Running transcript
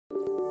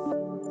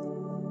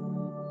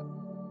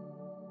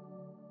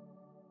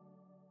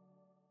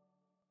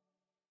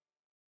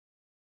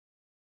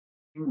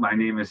My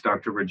name is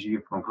Dr.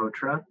 Rajeev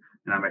Malhotra,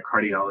 and I'm a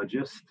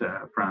cardiologist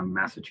from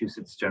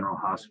Massachusetts General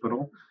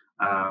Hospital,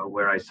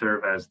 where I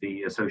serve as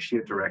the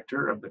Associate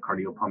Director of the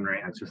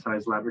Cardiopulmonary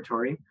Exercise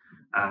Laboratory.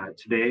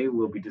 Today,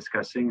 we'll be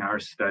discussing our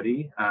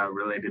study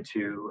related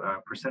to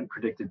percent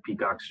predicted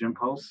peak oxygen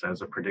pulse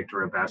as a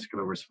predictor of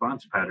vascular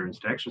response patterns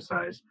to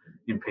exercise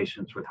in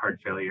patients with heart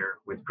failure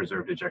with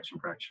preserved ejection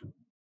fraction.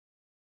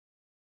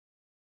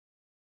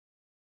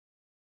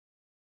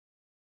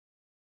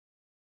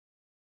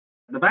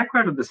 The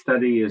background of the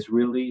study is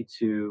really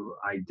to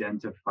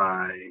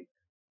identify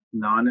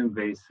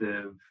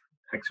non-invasive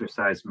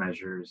exercise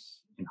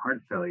measures in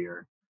heart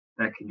failure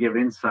that can give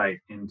insight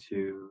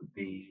into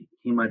the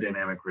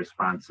hemodynamic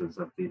responses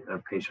of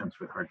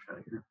patients with heart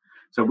failure.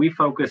 So we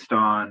focused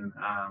on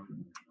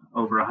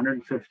over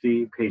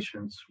 150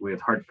 patients with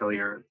heart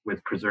failure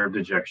with preserved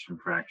ejection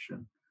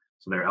fraction.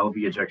 So their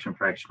LV ejection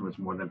fraction was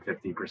more than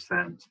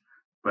 50%,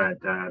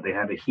 but they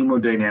had a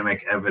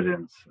hemodynamic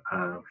evidence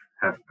of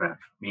HFpEF,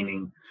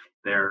 meaning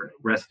their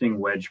resting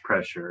wedge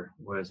pressure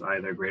was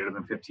either greater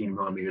than 15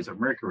 millimeters of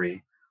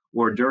mercury,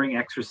 or during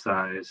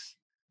exercise,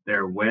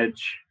 their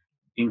wedge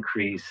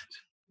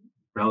increased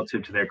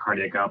relative to their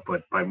cardiac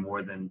output by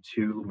more than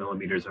 2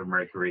 millimeters of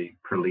mercury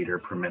per liter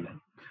per minute.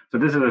 So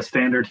this is a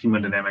standard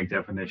hemodynamic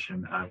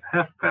definition of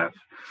HFpEF.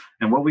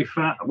 And what we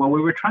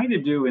were trying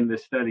to do in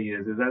this study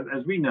is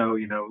as we know,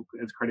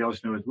 as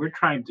cardiologists know, is we're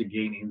trying to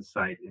gain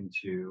insight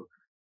into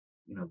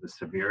the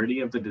severity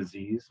of the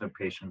disease of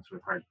patients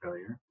with heart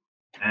failure,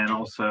 and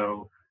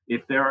also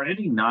if there are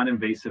any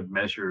non-invasive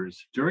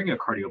measures during a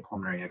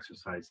cardiopulmonary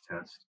exercise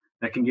test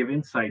that can give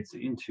insights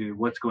into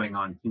what's going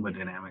on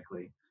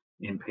hemodynamically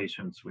in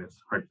patients with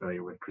heart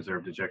failure with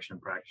preserved ejection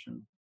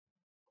fraction.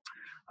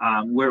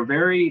 We're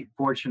very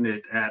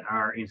fortunate at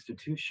our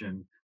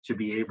institution to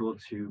be able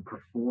to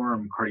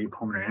perform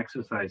cardiopulmonary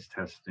exercise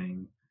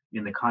testing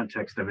in the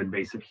context of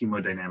invasive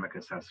hemodynamic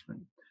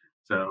assessment.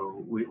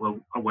 So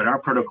what our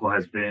protocol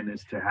has been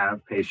is to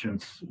have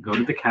patients go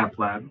to the cath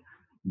lab,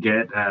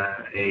 get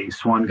a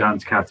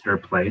Swan-Ganz catheter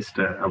placed,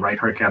 a right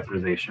heart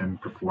catheterization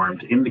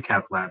performed in the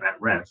cath lab at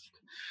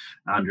rest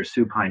under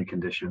supine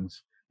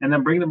conditions, and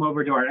then bring them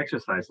over to our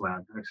exercise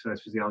lab,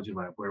 exercise physiology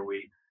lab, where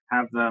we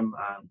have them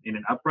in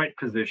an upright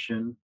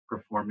position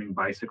performing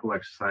bicycle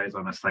exercise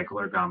on a cycle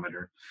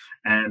ergometer.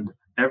 And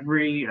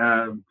every,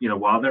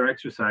 while they're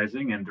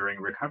exercising and during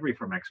recovery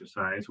from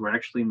exercise, we're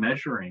actually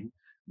measuring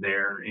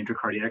their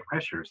intracardiac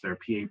pressures, their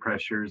PA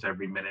pressures.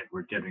 Every minute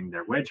we're getting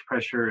their wedge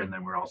pressure, and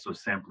then we're also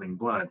sampling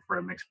blood for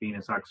a mixed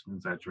venous oxygen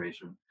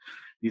saturation.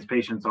 These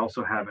patients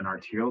also have an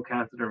arterial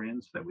catheter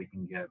in so that we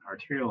can get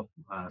arterial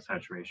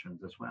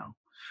saturations as well.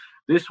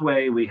 This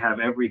way we have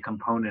every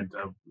component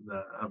of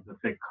the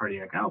thick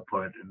cardiac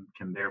output and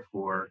can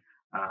therefore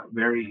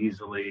very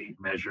easily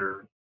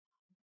measure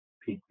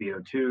peak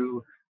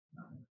VO2,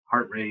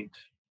 heart rate,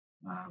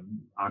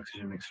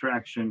 oxygen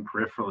extraction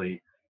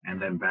peripherally, and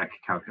then back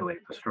calculate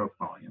the stroke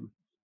volume.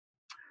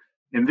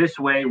 In this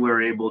way,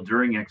 we're able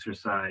during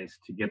exercise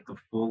to get the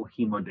full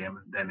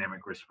hemodynamic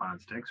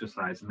response to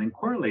exercise and then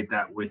correlate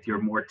that with your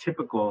more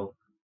typical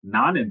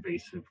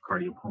non-invasive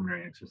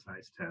cardiopulmonary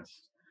exercise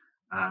tests.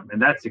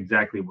 And that's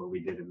exactly what we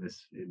did in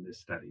this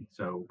study.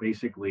 So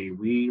basically,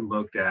 we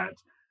looked at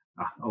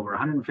over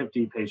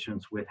 150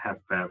 patients with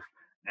HFpEF,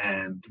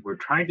 and we're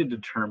trying to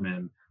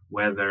determine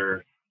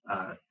whether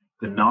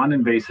the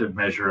non-invasive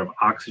measure of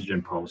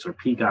oxygen pulse or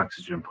peak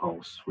oxygen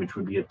pulse, which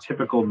would be a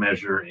typical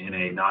measure in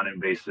a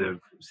non-invasive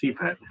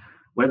CPET,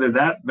 whether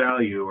that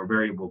value or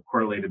variable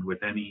correlated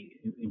with any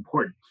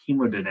important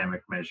hemodynamic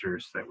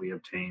measures that we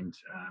obtained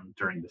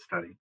during the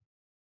study.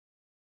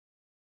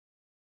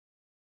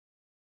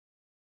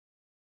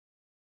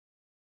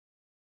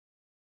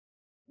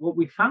 What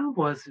we found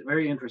was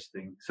very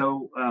interesting.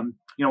 So,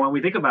 when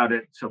we think about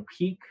it, so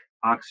peak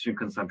oxygen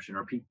consumption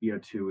or peak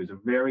VO2 is a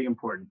very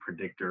important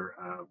predictor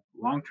of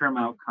long-term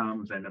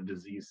outcomes and of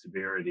disease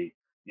severity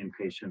in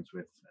patients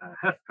with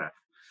HFpEF.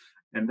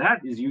 And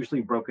that is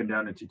usually broken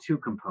down into two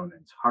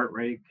components, heart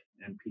rate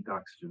and peak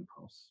oxygen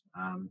pulse.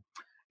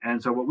 And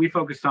so what we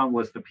focused on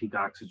was the peak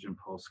oxygen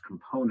pulse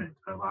component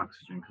of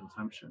oxygen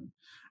consumption.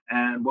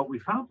 And what we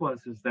found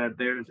is that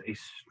there's a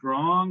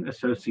strong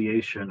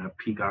association of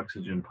peak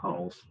oxygen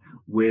pulse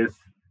with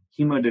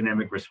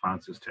hemodynamic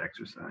responses to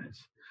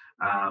exercise.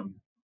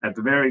 At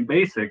the very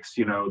basics,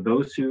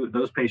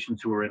 those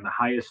patients who were in the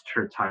highest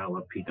tertile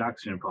of peak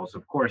oxygen pulse,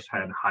 of course,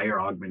 had higher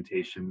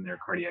augmentation in their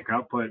cardiac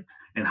output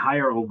and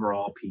higher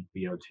overall peak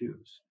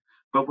VO2s.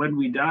 But when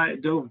we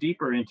dove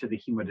deeper into the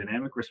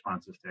hemodynamic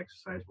responses to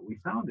exercise, what we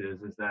found is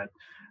that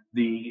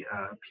the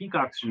peak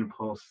oxygen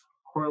pulse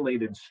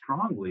correlated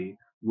strongly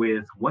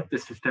with what the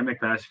systemic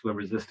vascular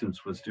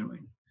resistance was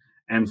doing.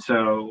 And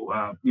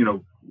so,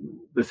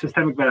 the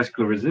systemic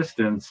vascular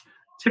resistance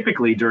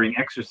typically during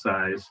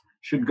exercise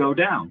should go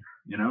down.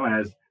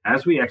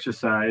 As we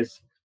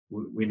exercise,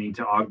 we need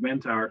to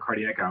augment our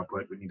cardiac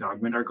output. We need to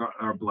augment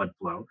our blood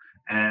flow.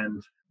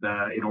 And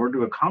in order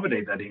to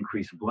accommodate that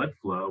increased blood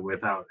flow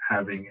without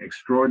having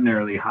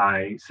extraordinarily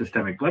high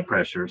systemic blood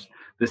pressures,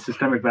 the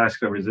systemic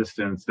vascular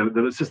resistance,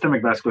 the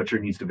systemic vasculature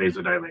needs to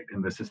vasodilate,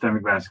 and the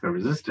systemic vascular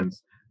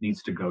resistance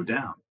needs to go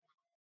down.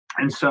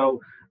 And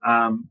so,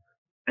 um,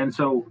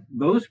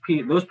 those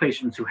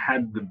patients who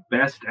had the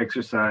best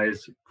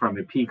exercise from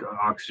a peak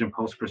oxygen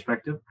pulse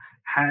perspective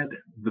had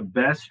the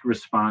best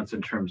response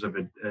in terms of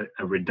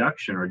a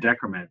reduction or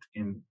decrement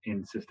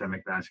in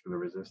systemic vascular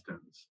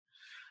resistance.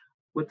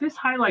 What this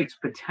highlights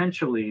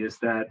potentially is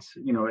that,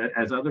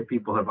 as other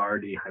people have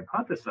already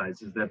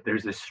hypothesized, is that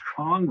there's a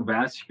strong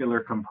vascular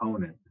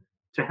component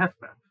to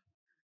HFpEF.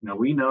 Now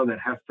we know that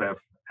HFpEF,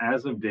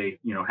 as of date,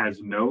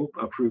 has no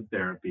approved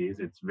therapies.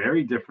 It's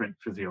very different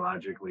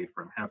physiologically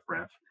from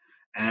HFrEF,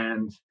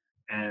 and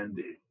and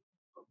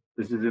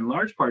this is in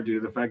large part due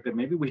to the fact that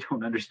maybe we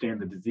don't understand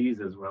the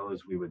disease as well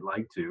as we would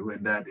like to,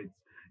 and that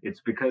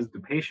it's because the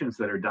patients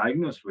that are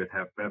diagnosed with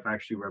HFpEF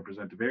actually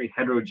represent a very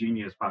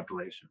heterogeneous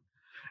population.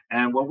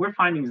 And what we're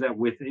finding is that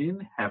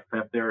within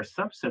HFpEF, there are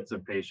subsets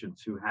of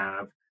patients who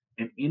have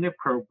an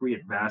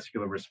inappropriate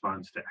vascular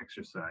response to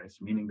exercise,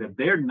 meaning that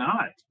they're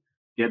not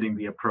getting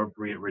the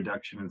appropriate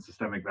reduction in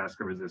systemic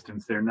vascular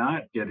resistance. They're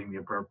not getting the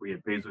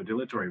appropriate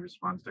vasodilatory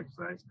response to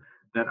exercise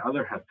that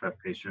other HFpEF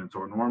patients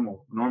or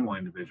normal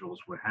individuals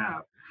would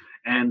have.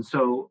 And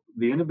so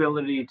the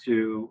inability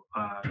to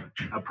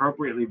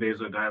appropriately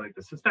vasodilate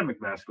the systemic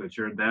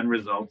vasculature then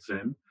results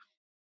in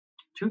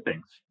two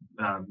things.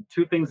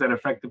 Two things that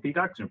affect the peak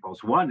oxygen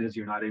pulse. One is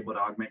you're not able to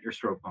augment your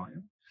stroke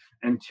volume.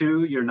 And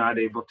two, you're not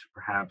able to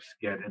perhaps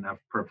get enough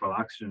peripheral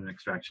oxygen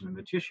extraction in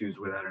the tissues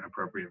without an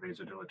appropriate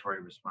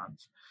vasodilatory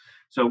response.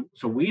 So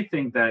we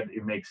think that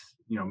it makes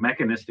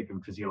mechanistic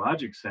and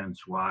physiologic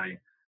sense why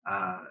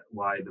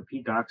the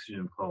peak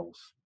oxygen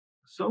pulse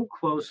so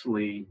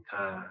closely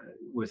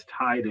was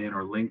tied in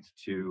or linked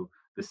to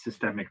the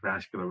systemic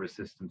vascular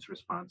resistance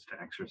response to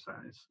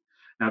exercise.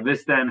 Now,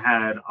 this then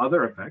had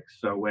other effects.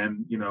 So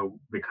when,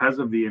 because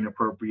of the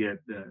inappropriate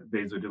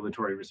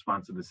vasodilatory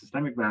response of the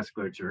systemic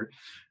vasculature,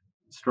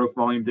 stroke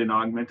volume didn't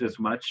augment as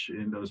much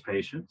in those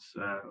patients,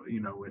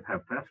 with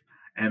HFpEF.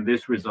 And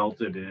this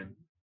resulted in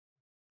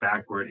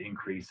backward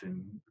increase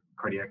in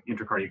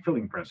intracardiac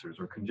filling pressures,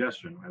 or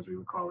congestion, as we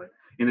would call it,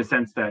 in the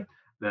sense that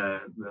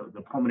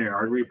the pulmonary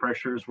artery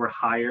pressures were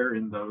higher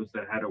in those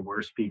that had a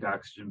worse peak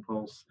oxygen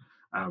pulse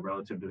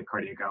relative to the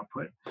cardiac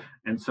output.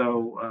 And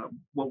so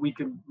what we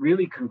can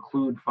really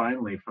conclude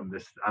finally from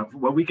this,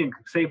 what we can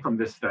say from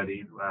this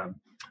study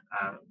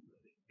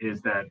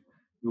is that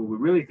we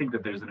really think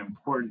that there's an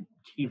important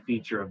key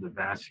feature of the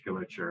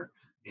vasculature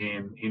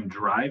in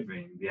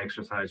driving the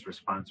exercise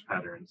response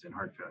patterns in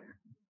heart failure.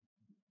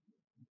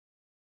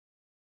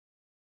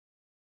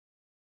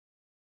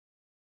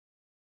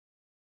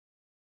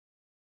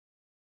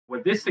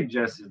 What this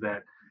suggests is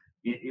that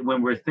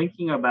when we're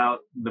thinking about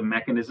the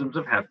mechanisms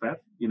of HFpEF,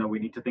 we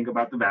need to think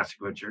about the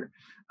vasculature,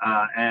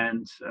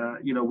 and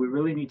we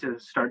really need to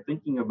start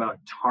thinking about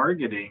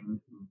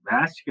targeting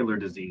vascular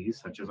disease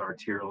such as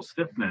arterial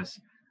stiffness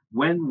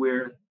when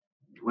we're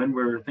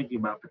thinking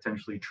about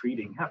potentially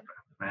treating HFpEF.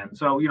 And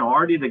so,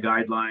 already the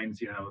guidelines,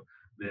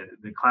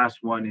 the class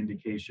one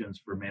indications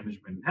for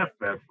management in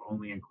HFpEF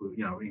only include,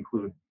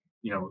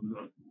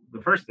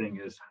 the first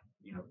thing is,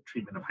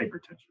 treatment of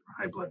hypertension or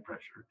high blood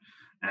pressure.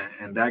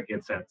 And that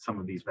gets at some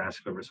of these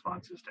vascular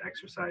responses to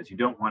exercise. You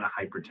don't want a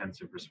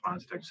hypertensive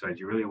response to exercise.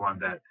 You really want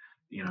that,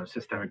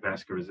 systemic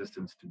vascular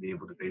resistance to be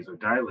able to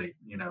vasodilate,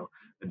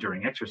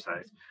 during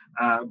exercise.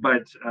 I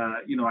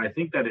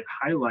think that it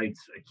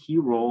highlights a key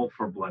role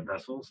for blood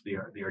vessels, the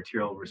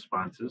arterial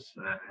responses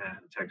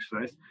to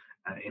exercise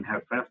in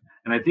HFpEF.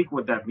 And I think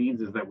what that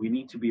means is that we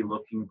need to be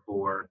looking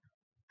for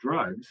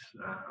drugs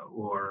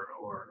or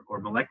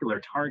molecular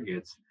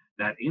targets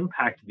that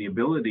impact the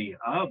ability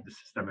of the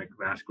systemic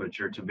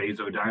vasculature to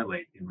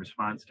vasodilate in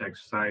response to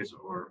exercise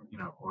or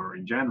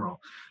in general.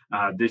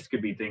 This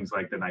could be things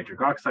like the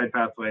nitric oxide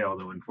pathway,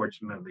 although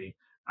unfortunately,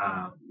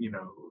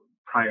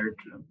 prior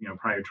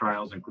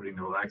trials, including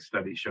the RELAX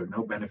study, showed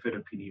no benefit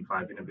of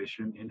PDE5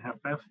 inhibition in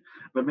HFpEF.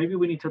 But maybe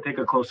we need to take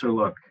a closer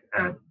look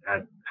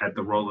at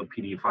the role of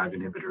PDE5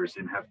 inhibitors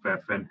in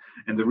HFpEF.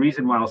 And the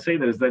reason why I'll say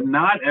that is that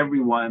not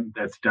everyone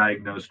that's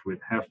diagnosed with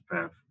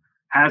HFpEF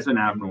has an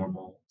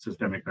abnormal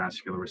systemic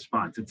vascular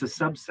response. It's a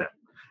subset.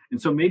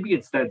 And so maybe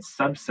it's that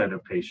subset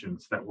of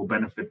patients that will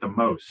benefit the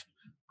most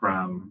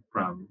from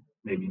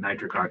maybe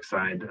nitric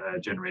oxide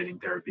generating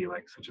therapy,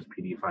 like such as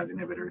PDE5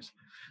 inhibitors.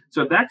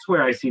 So that's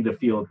where I see the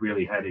field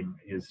really heading,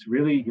 is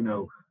really,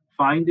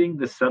 finding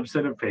the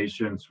subset of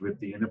patients with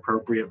the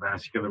inappropriate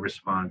vascular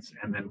response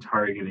and then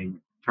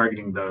targeting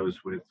those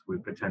with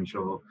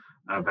potential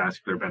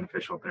vascular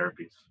beneficial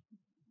therapies.